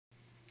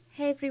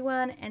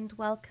everyone, and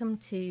welcome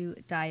to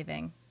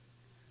Die-Ving.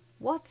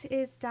 What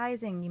is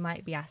Die-Ving, you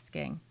might be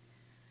asking?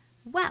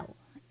 Well,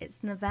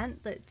 it's an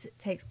event that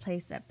takes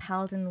place at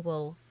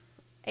PaladinWolf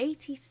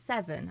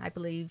 87, I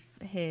believe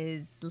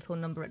his little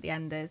number at the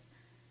end is,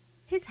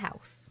 his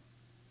house.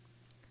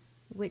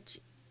 Which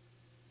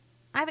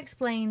I've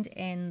explained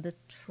in the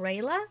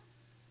trailer,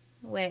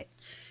 which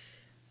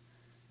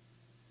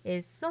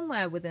is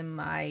somewhere within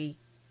my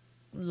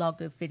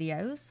log of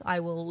videos. I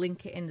will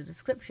link it in the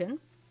description.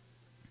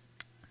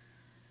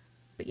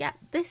 But yeah,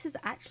 this is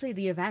actually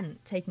the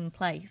event taking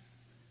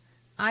place.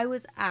 I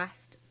was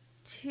asked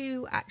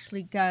to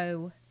actually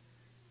go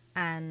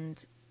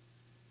and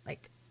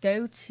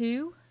go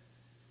to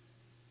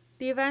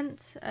the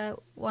event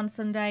one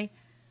Sunday,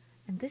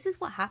 and this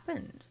is what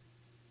happened.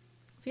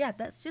 So yeah,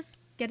 let's just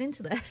get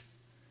into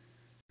this.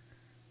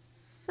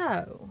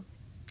 So,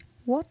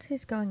 what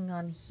is going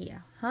on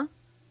here, huh?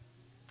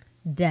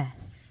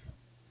 Death.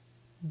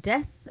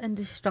 Death and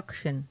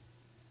destruction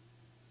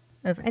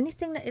of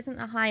anything that isn't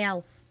a high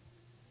elf.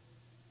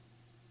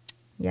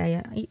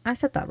 Yeah, I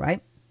said that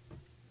right.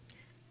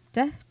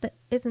 Death that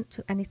isn't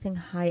to anything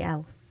high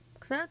elf.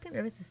 Because I don't think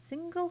there is a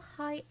single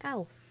high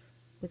elf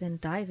within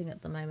Die-Ving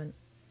at the moment.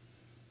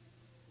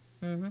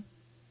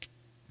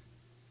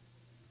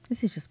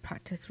 This is just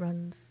practice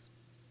runs.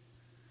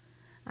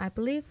 I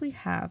believe we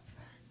have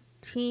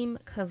Team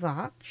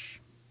Kvatch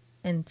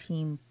and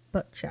Team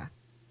Butcher.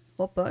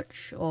 Or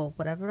Butch, or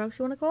whatever else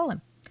you want to call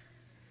him.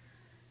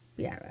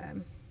 But yeah,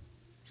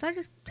 should I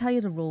just tell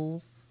you the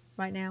rules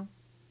right now?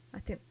 I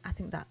think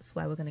that's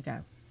where we're going to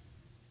go.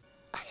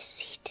 I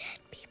see dead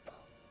people.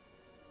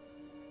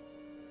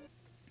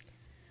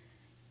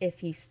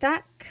 If you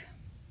stack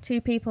 2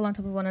 people on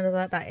top of one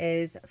another, that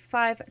is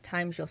 5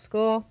 times your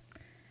score.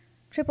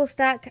 Triple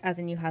stack, as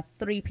in you have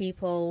 3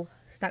 people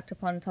stacked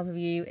up on top of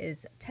you,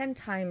 is 10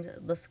 times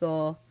the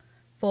score.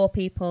 4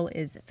 people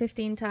is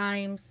 15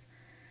 times.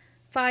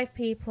 5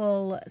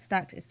 people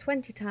stacked is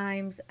 20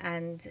 times,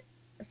 and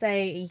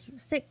say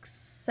 6,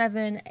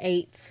 7,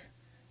 8,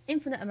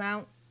 infinite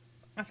amount.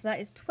 After that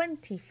is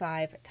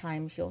 25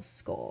 times your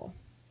score.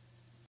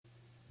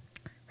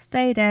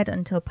 Stay dead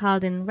until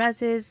Paladin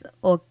reses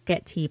or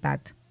get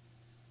teabagged.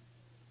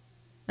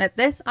 At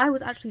this, I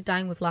was actually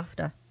dying with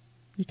laughter.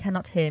 You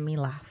cannot hear me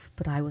laugh,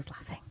 but I was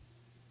laughing.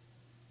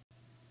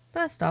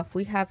 First off,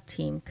 we have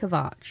Team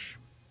Kvatch.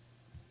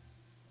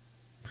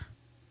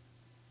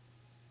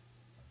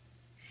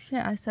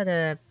 Shit, I said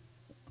a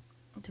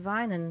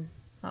divine and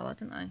oh,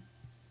 didn't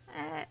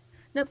I?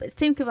 Nope, it's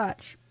Team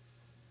Kvatch.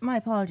 My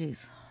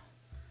apologies.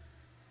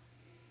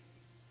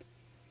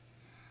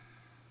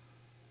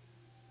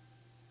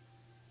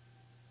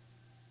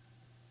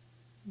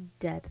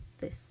 Dead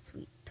this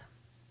sweet.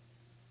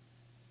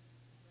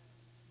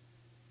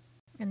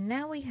 And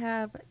now we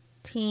have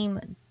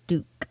Team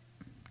Duke.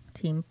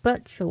 Team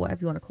Butch, or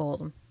whatever you want to call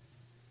them.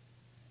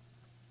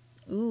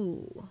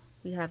 Ooh,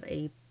 we have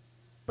a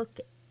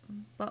bucket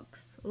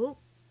box. Ooh,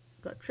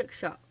 got a trick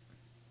shot.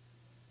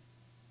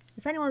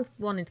 If anyone's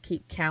wanting to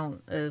keep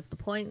count of the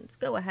points,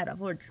 go ahead,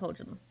 I've already told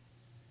you them.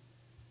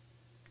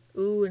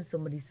 Ooh, and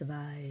somebody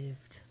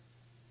survived.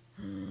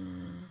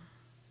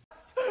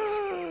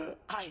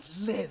 I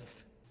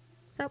live.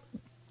 So,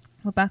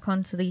 we're back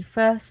onto the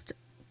first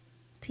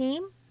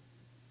team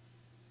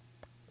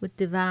with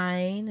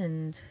Divine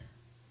and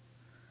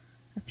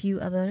a few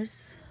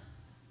others.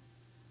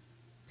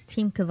 It's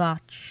Team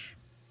Kvatch.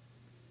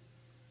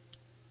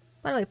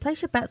 By the way,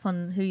 place your bets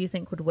on who you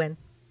think would win.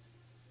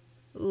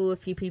 Ooh, a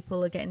few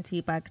people are getting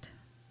teabagged.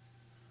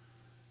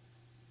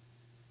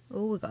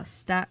 Ooh, we got a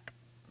stack.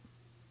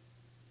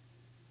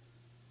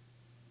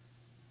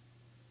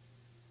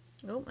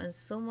 Oh, and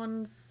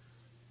someone's...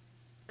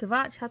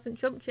 Kvatch hasn't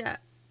jumped yet.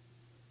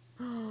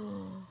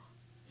 Oh,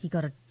 he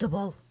got a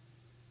double.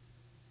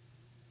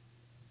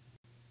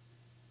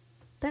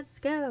 Let's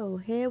go.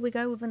 Here we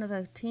go with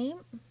another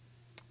team.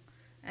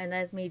 And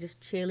there's me just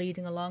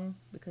cheerleading along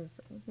because,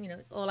 you know,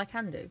 it's all I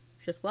can do.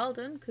 It's just well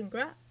done.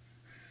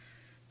 Congrats.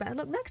 Better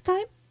luck next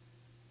time.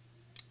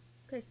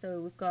 Okay,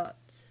 so we've got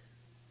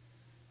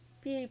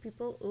a few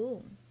people.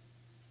 Ooh.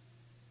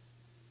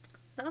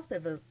 That was a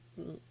bit of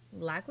a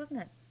lag,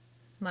 wasn't it?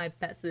 My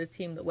bets are the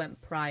team that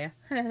went prior.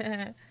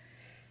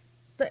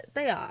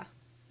 They are.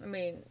 I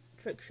mean,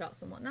 trick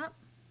shots and whatnot.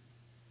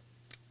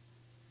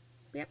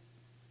 Yep.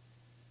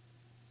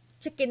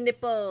 Chicken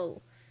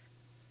nipple.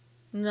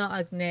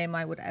 Not a name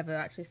I would ever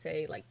actually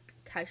say, like,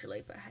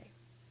 casually, but hey.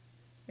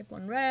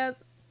 Everyone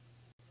rares.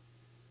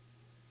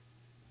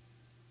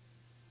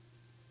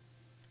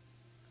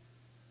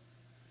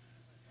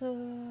 So,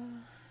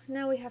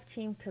 now we have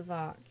Team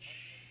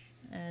Kvatch.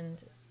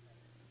 And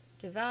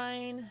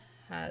Divine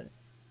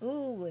has...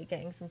 Ooh, we're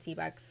getting some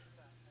teabags.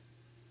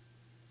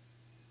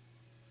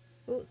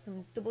 Ooh,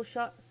 some double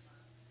shots.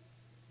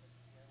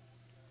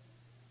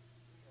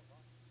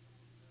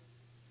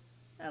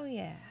 Oh,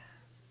 yeah.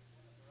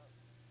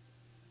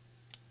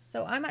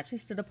 So I'm actually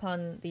stood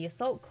upon the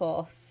assault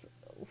course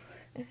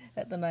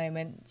at the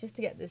moment just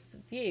to get this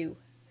view.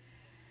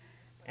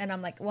 And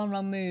I'm like, one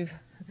wrong move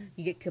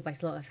You get killed by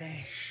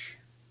slaughterfish.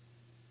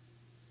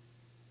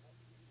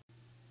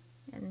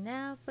 And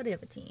now for the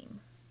other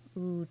team.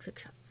 Ooh, trick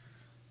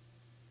shots.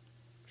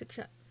 Trick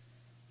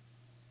shots.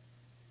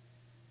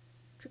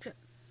 Trick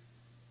shots.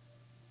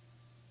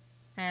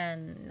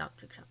 And not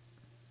trick shot.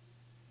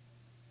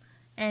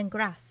 And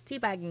grass,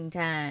 teabagging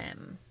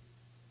time.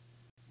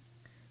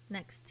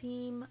 Next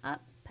team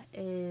up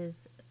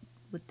is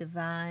with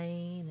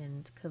Die-Ving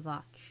and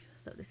Kvatch.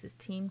 So this is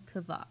Team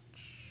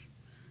Kvatch.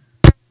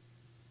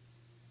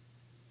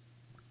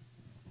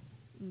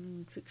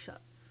 Ooh, trick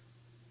shots.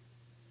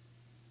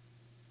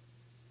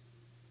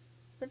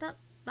 But not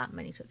that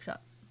many trick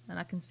shots. And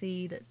I can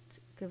see that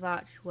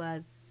Kvatch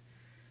was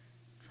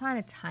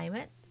trying to time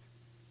it.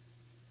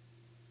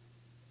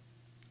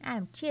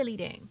 I'm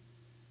cheerleading.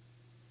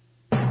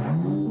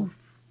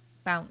 Oof.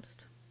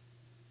 Bounced.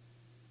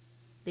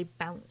 They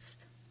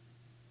bounced.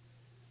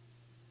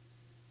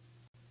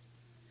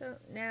 So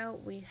now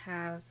we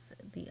have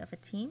the other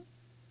team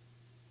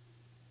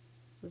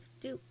with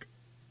Duke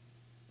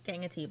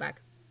getting a teabag.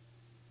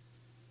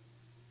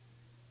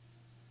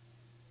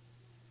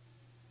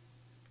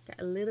 Get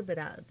a little bit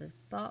out of this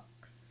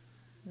box.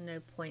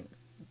 No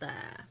points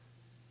there.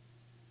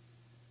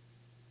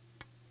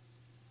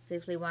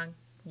 Seriously, Wang,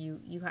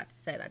 you had to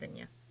say that, didn't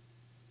you?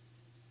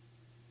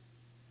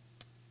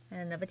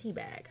 And another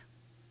teabag.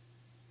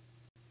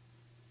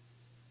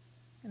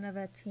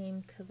 Another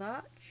Team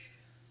Kvatch.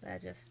 They're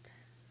just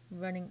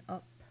running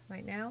up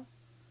right now.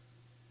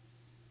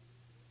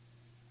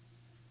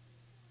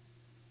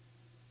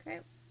 Okay.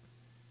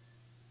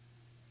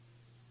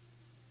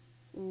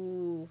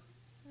 Ooh.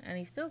 And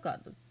he's still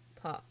got the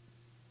pot.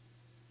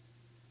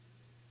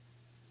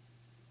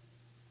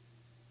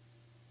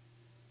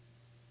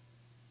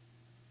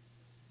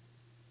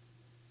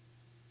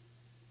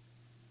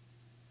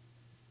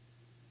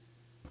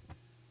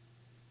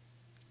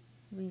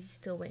 We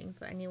still waiting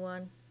for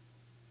anyone?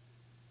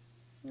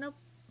 Nope.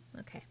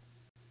 Okay.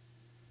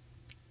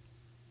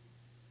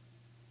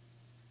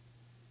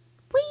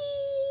 Whee!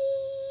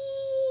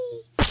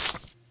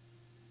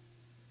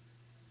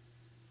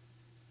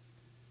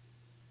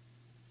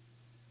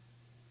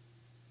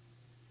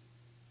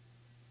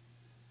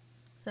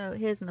 So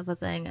here's another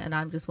thing, and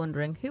I'm just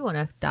wondering who on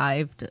earth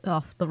dived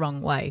off the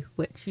wrong way,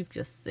 which you've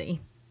just seen.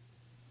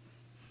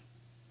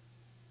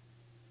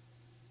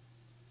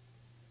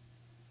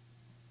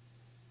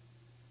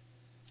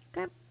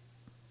 Okay.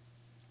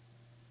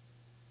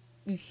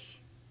 Eesh.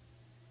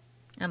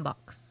 And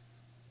box.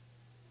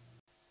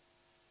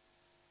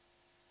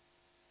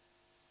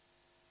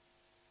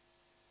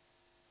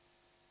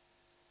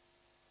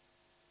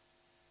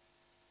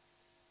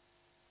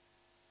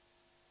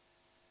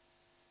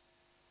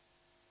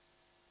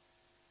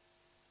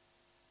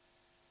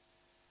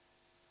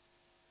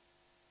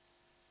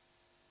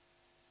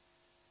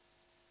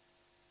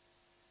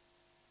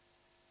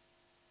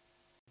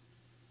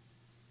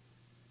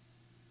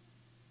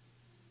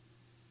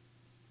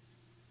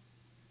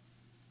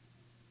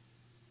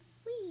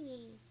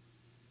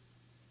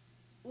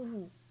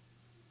 Ooh.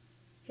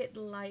 Hit the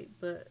light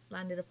but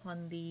landed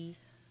upon the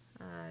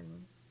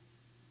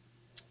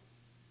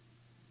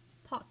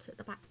pot at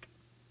the back.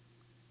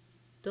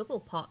 Double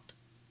pot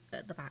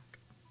at the back.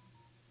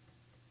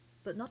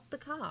 But not the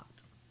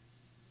cart.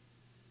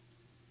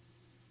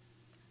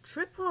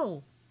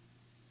 Triple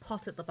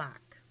pot at the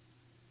back.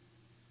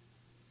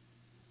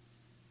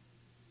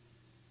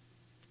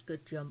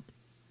 Good jump.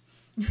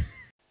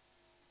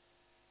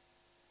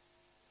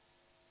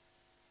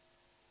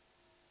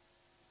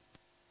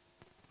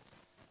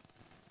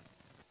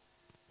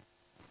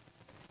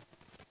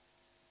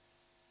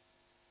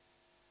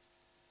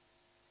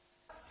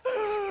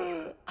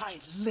 I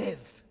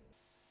live.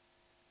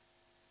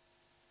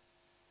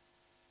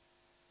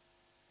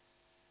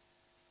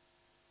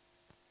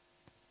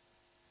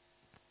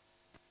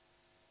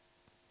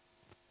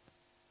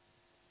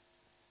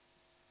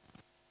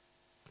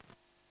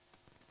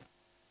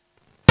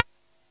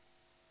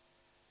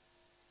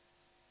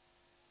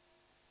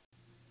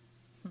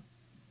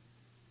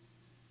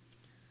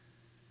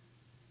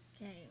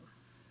 Okay.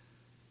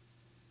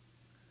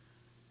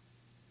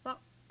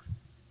 Box.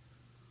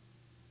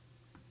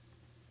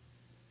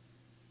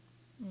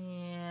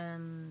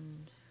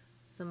 And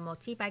some more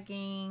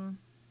teabagging.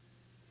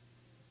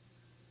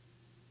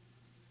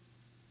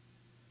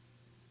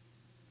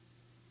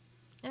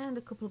 And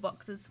a couple of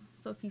boxes,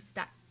 so a few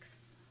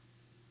stacks.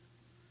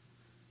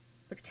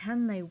 But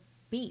can they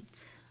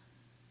beat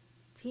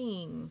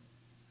Team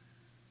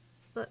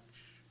Butch?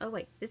 Oh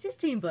wait, this is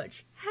Team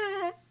Butch.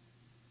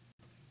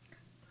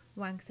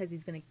 Wang says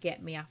he's going to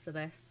get me after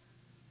this.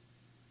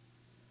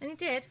 And he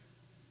did.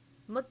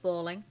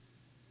 Mudballing.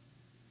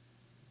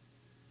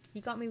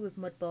 He got me with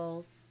mud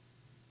balls.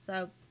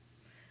 So,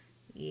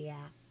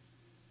 yeah.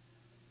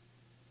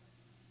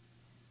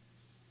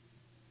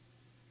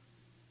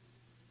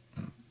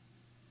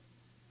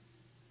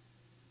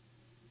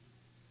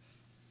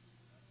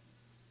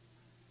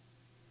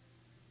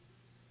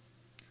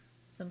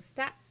 Some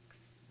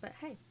stacks, but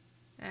hey.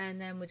 And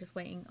then we're just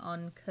waiting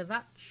on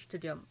Kvatch to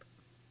jump.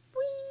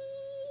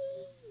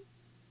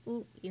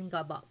 Ooh, even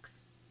got a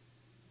box.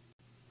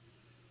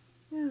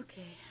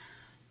 Okay.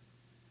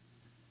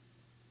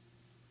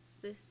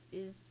 This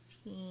is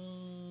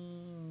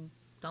Team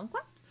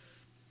Kvatch.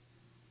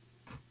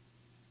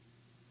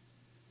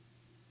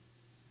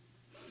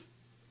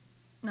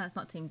 No, it's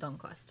not Team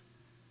Kvatch.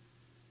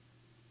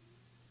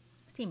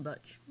 It's Team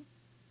Butch.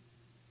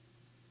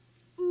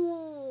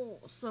 Ooh,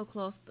 so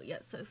close, but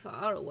yet so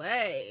far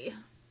away.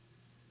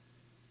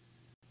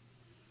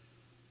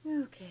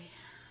 Okay.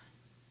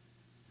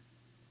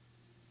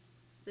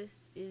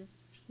 This is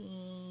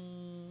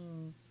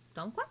Team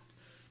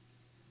Kvatch.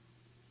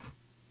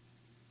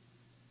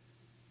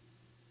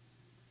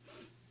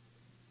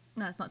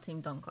 No, it's not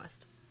Team Kvatch.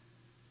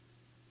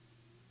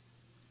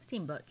 It's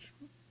Team Butch.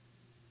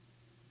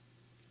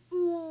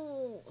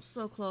 Ooh,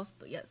 so close,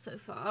 but yet so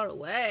far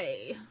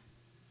away.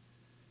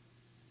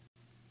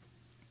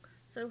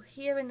 So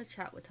here in the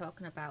chat we're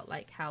talking about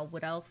like how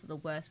Wood Elves are the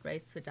worst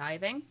race for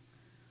diving.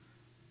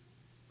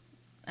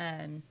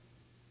 But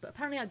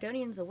apparently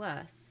Argonians are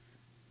worse.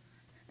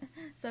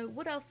 So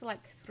Wood Elves are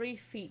like 3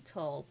 feet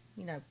tall,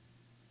 you know,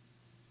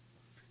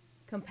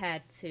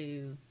 compared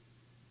to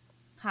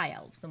High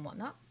Elves and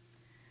whatnot.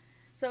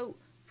 So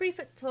 3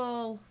 foot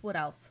tall Wood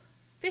Elf,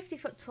 50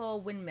 foot tall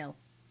windmill.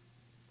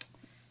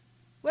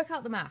 Work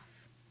out the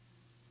math.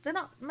 They're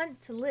not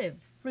meant to live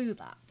through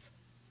that,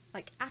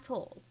 like at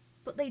all,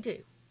 but they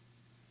do.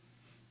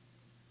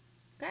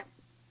 Okay.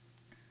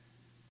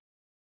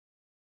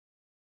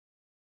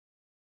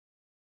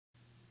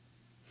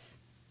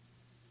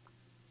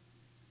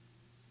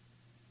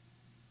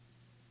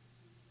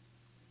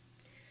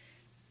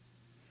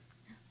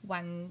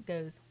 Wang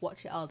goes,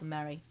 watch it, Alder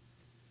Mary.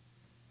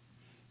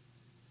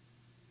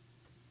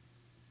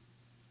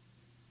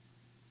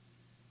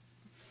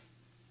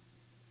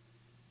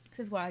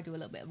 This is where I do a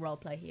little bit of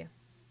roleplay here.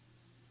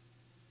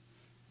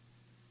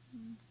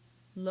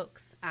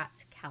 Looks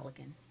at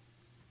Callaghan.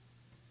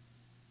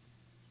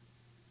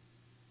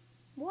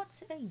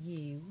 What are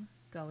you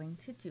going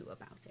to do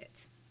about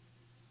it?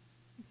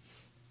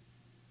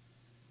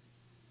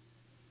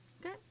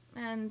 Okay,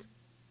 and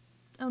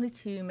only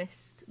 2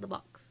 missed the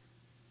box.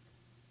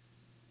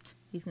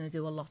 He's going to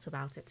do a lot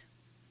about it.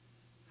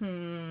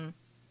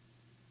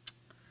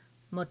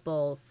 Mud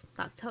balls.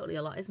 That's totally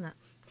a lot, isn't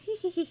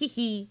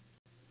it?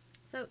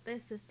 So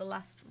this is the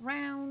last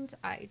round.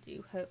 I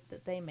do hope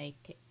that they make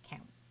it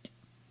count.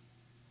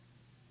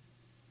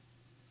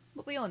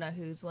 But we all know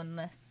who's won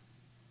this.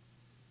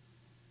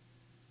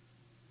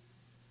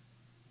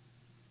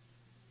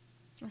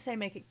 I say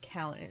make it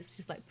count and it's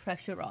just like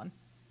pressure on.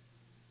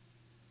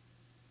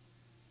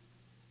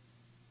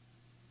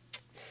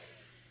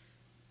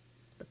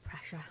 The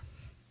pressure.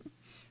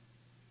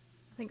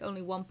 I think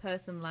only 1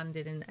 person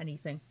landed in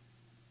anything.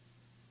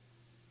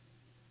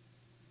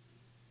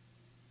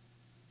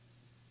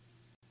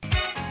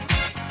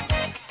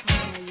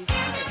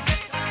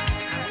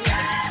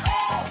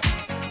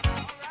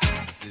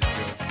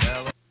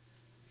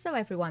 So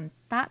everyone,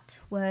 that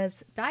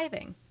was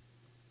diving.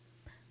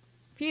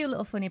 Few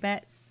little funny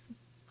bits.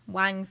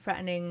 Wang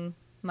threatening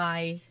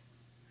my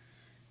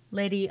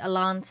Lady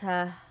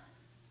Alanta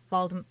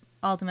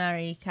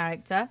Aldemary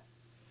character.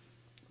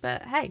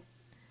 But hey,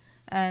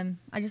 I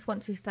just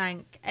want to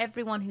thank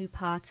everyone who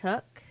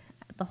partook,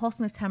 the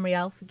Horsemen of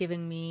Tamriel for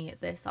giving me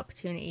this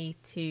opportunity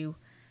to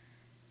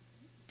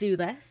do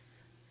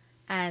this.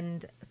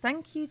 And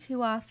thank you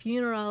to our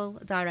funeral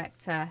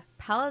director,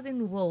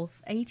 PaladinWolf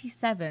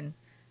 87,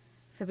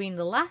 for being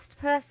the last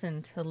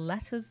person to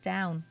let us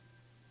down.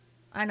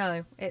 I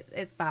know,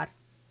 it's bad,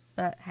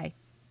 but hey.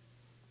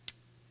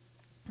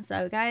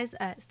 So guys,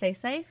 stay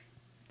safe,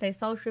 stay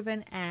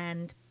soul-shriven,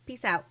 and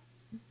peace out.